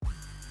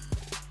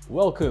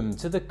Welcome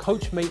to the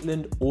Coach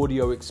Maitland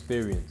audio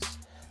experience.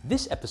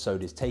 This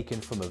episode is taken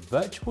from a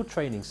virtual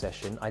training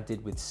session I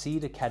did with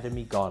Seed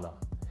Academy Ghana.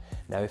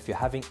 Now, if you're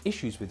having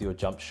issues with your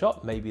jump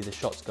shot, maybe the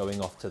shot's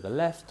going off to the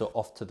left or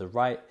off to the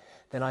right,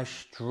 then I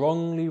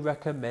strongly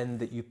recommend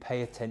that you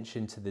pay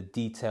attention to the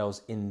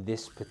details in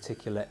this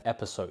particular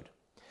episode.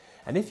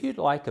 And if you'd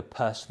like a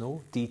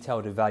personal,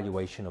 detailed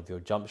evaluation of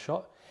your jump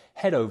shot,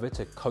 head over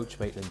to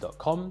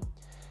coachmaitland.com,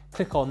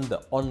 click on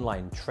the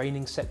online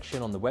training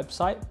section on the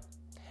website,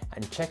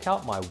 and check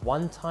out my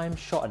one-time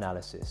shot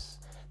analysis.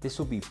 This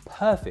will be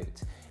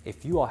perfect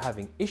if you are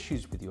having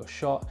issues with your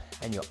shot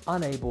and you're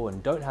unable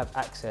and don't have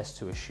access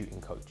to a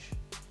shooting coach.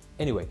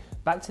 Anyway,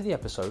 back to the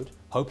episode.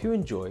 Hope you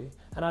enjoy,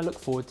 and I look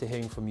forward to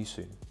hearing from you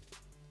soon.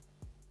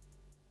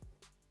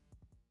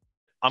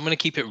 I'm going to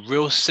keep it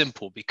real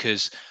simple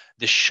because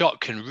the shot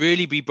can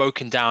really be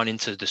broken down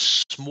into the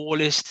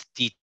smallest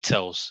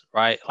details,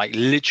 right? Like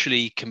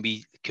literally can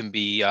be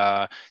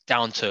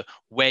down to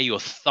where your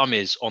thumb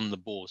is on the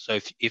ball. So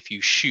if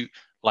you shoot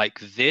like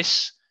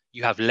this,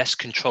 you have less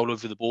control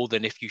over the ball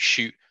than if you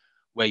shoot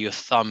where your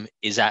thumb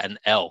is at an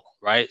L,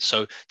 right?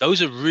 So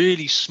those are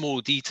really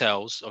small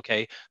details,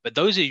 okay? But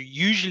those are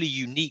usually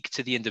unique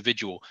to the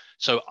individual.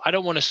 So I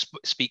don't want to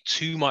speak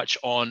too much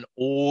on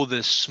all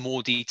the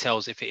small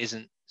details if it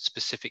isn't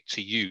specific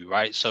to you,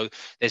 right? So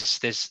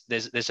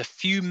there's a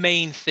few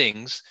main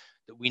things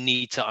that we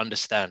need to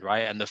understand,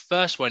 right? And the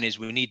first one is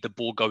we need the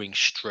ball going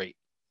straight,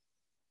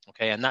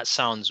 okay? And that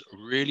sounds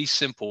really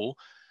simple,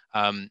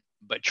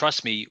 but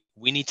trust me,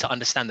 we need to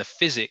understand the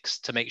physics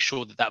to make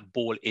sure that that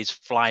ball is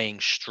flying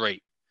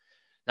straight.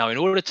 Now, in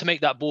order to make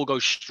that ball go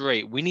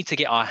straight, we need to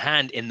get our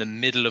hand in the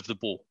middle of the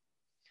ball.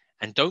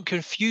 And don't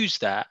confuse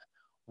that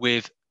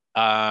with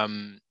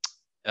the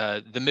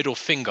middle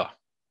finger,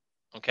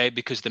 okay?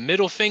 Because the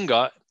middle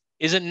finger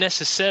isn't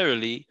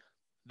necessarily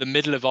the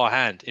middle of our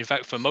hand. In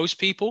fact, for most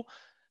people,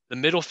 the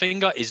middle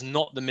finger is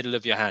not the middle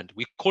of your hand.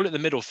 We call it the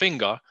middle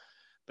finger,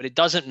 but it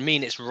doesn't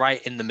mean it's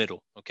right in the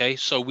middle, okay?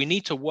 So we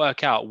need to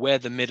work out where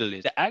the middle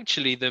is.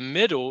 Actually, the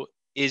middle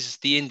is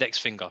the index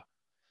finger.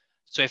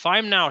 So if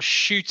I'm now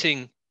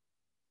shooting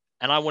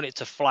and I want it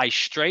to fly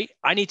straight,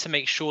 I need to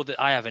make sure that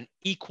I have an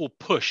equal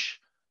push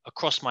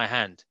across my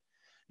hand.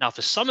 Now,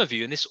 for some of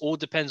you, and this all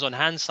depends on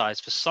hand size,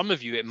 for some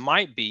of you, it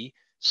might be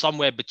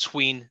somewhere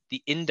between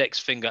the index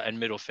finger and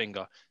middle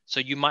finger. So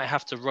you might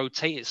have to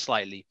rotate it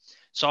slightly.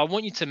 So I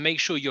want you to make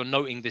sure you're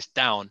noting this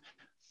down.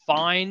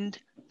 Find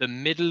the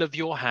middle of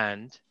your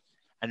hand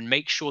and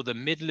make sure the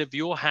middle of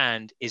your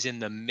hand is in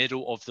the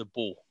middle of the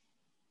ball,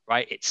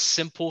 right? It's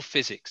simple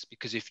physics,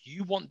 because if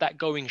you want that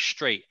going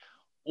straight,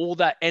 all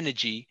that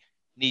energy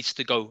needs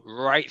to go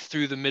right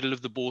through the middle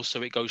of the ball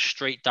so it goes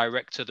straight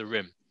direct to the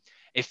rim.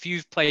 If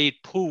you've played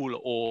pool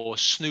or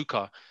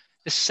snooker,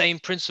 the same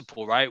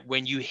principle, right?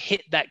 When you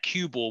hit that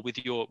cue ball with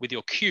your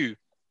cue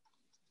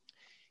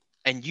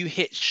and you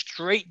hit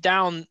straight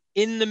down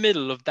in the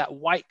middle of that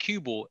white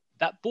cue ball,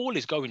 that ball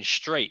is going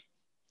straight.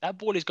 That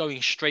ball is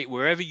going straight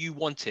wherever you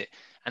want it.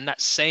 And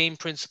that same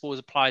principle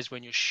applies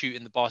when you're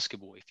shooting the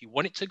basketball. If you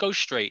want it to go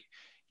straight,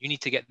 you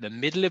need to get the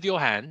middle of your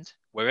hand,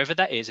 wherever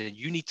that is, and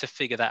you need to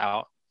figure that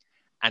out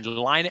and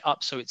line it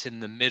up so it's in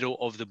the middle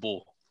of the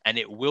ball, and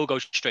it will go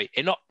straight.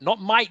 It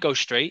not might go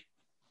straight,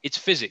 it's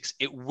physics.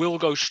 It will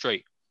go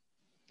straight,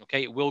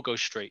 okay? It will go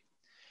straight.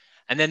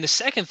 And then the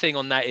second thing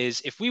on that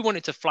is, if we want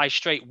it to fly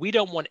straight, we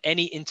don't want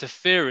any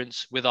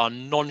interference with our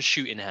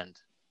non-shooting hand.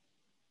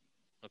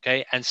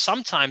 Okay, and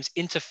sometimes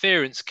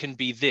interference can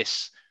be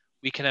this.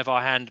 We can have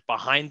our hand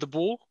behind the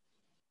ball,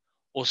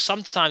 or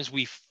sometimes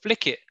we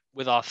flick it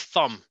with our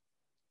thumb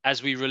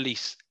as we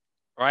release,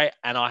 right?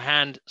 And our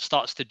hand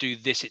starts to do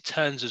this, it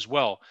turns as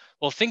well.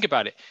 Well, think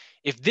about it.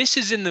 If this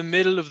is in the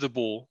middle of the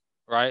ball,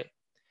 right,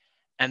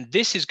 and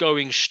this is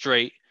going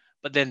straight,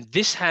 but then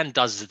this hand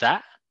does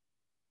that,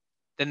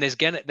 then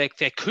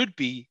there could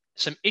be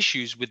some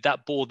issues with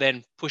that ball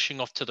then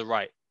pushing off to the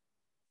right.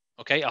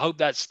 Okay, I hope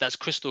that's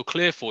crystal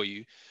clear for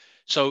you.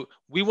 So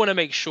we want to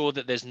make sure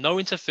that there's no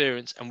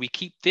interference and we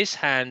keep this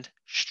hand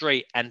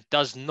straight and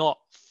does not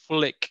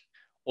flick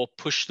or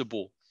push the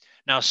ball.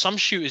 Now, some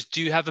shooters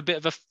do have a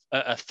bit of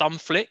a thumb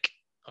flick,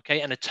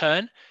 okay, and a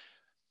turn,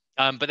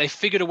 but they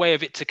figured a way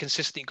of it to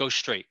consistently go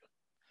straight.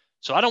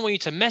 So I don't want you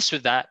to mess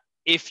with that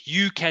if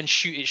you can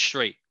shoot it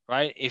straight,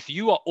 right? If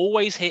you are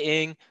always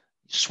hitting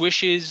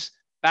swishes,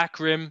 back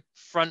rim,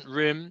 front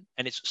rim,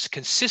 and it's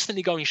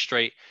consistently going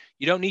straight,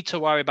 you don't need to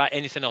worry about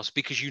anything else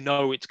because you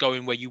know it's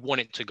going where you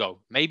want it to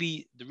go.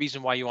 Maybe the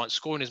reason why you aren't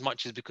scoring as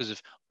much is because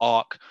of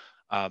arc,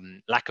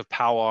 lack of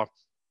power,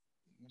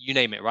 you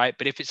name it, right?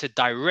 But if it's a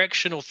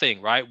directional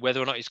thing, right,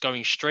 whether or not it's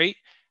going straight,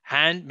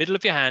 hand, middle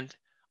of your hand,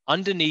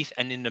 underneath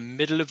and in the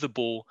middle of the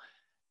ball,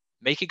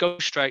 make it go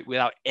straight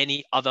without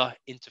any other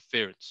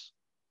interference.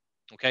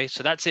 Okay,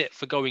 so that's it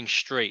for going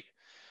straight.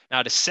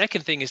 Now, the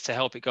second thing is to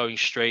help it going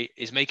straight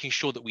is making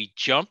sure that we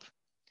jump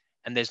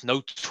and there's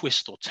no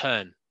twist or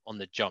turn on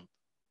the jump.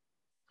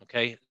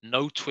 Okay,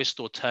 no twist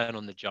or turn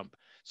on the jump.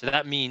 So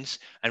that means,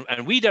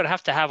 and we don't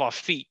have to have our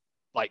feet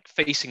like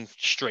facing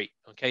straight.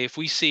 Okay, if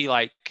we see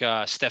like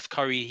Steph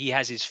Curry, he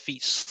has his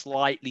feet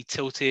slightly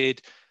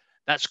tilted.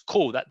 That's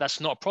cool. That's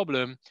not a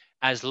problem,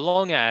 as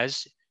long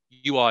as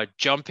you are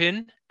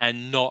jumping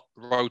and not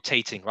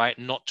rotating, right?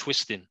 Not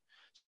twisting.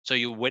 So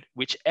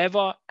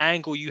whichever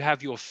angle you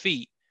have your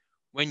feet,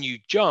 when you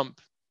jump,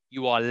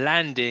 you are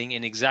landing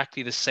in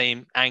exactly the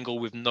same angle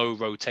with no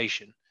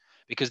rotation,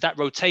 because that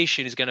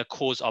rotation is going to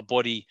cause our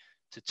body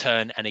to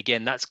turn. And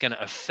again, that's going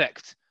to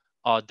affect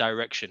our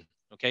direction.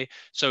 Okay.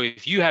 So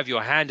if you have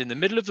your hand in the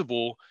middle of the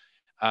ball,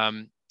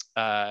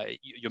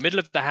 your middle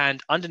of the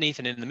hand underneath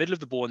and in the middle of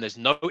the ball, and there's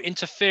no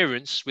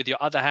interference with your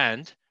other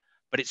hand,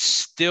 but it's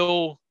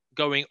still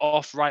going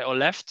off right or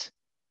left,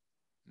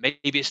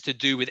 maybe it's to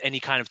do with any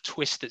kind of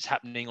twist that's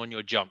happening on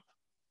your jump.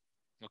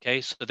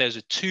 Okay, so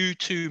there's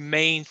two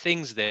main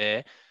things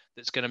there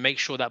that's going to make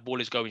sure that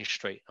ball is going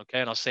straight. Okay,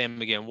 and I'll say them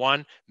again.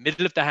 One,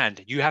 middle of the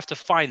hand. You have to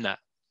find that.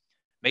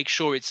 Make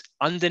sure it's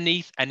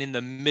underneath and in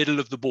the middle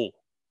of the ball.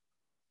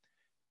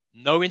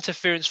 No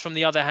interference from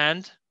the other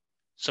hand,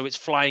 so it's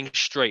flying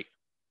straight.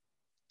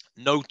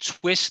 No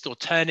twist or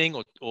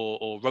turning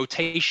or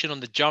rotation on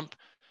the jump.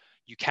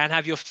 You can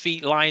have your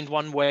feet lined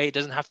one way. It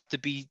doesn't have to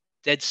be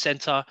dead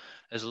center.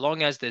 As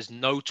long as there's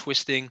no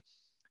twisting,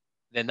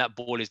 then that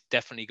ball is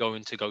definitely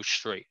going to go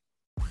straight.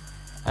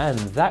 And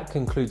that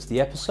concludes the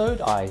episode.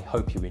 I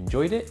hope you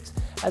enjoyed it.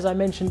 As I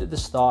mentioned at the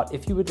start,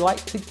 if you would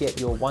like to get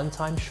your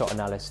one-time shot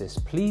analysis,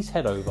 please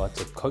head over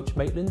to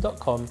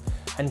coachmaitland.com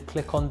and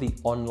click on the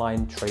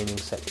online training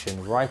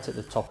section right at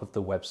the top of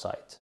the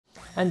website.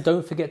 And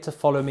don't forget to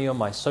follow me on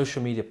my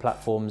social media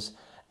platforms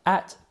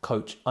at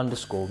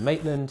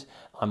coach_Maitland.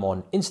 I'm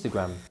on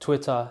Instagram,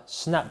 Twitter,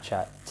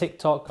 Snapchat,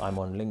 TikTok. I'm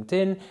on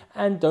LinkedIn.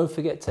 And don't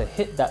forget to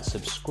hit that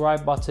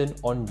subscribe button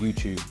on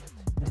YouTube.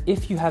 And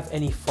if you have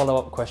any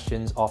follow-up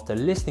questions after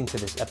listening to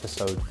this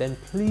episode, then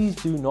please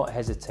do not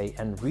hesitate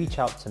and reach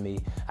out to me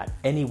at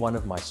any one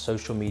of my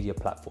social media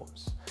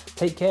platforms.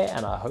 Take care,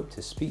 and I hope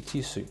to speak to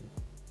you soon.